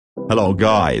Hello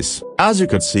guys, as you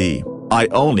could see, I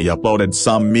only uploaded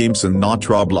some memes and not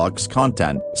Roblox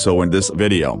content, so in this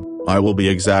video, I will be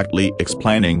exactly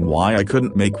explaining why I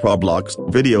couldn't make Roblox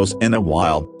videos in a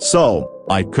while. So,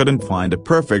 I couldn't find a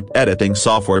perfect editing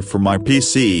software for my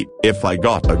PC. If I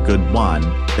got a good one,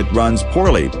 it runs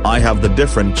poorly. I have the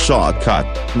different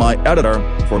ShotCut, my editor,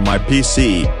 for my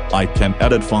PC. I can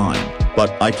edit fine,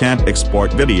 but I can't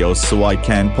export videos so I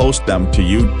can post them to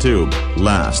YouTube.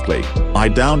 Lastly, I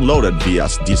downloaded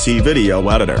VSDC video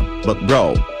editor, but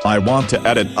bro, I want to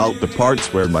edit out the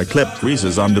parts where my clip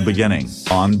freezes on the beginning.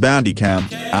 On Bandicam,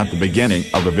 at the beginning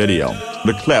of a video,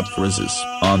 the clip freezes.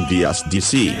 On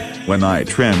VSDC, when I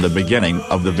trim the beginning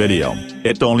of the video,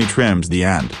 it only trims the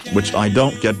end, which I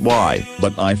don't get why,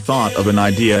 but I thought of an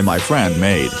idea my friend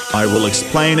made. I will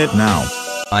explain it now.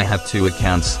 I have 2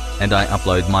 accounts, and I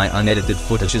upload my unedited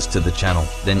footages to the channel.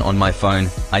 Then on my phone,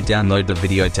 I download the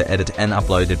video to edit and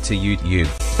upload it to YouTube.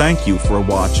 Thank you for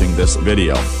watching this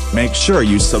video. Make sure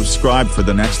you subscribe for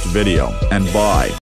the next video, and bye.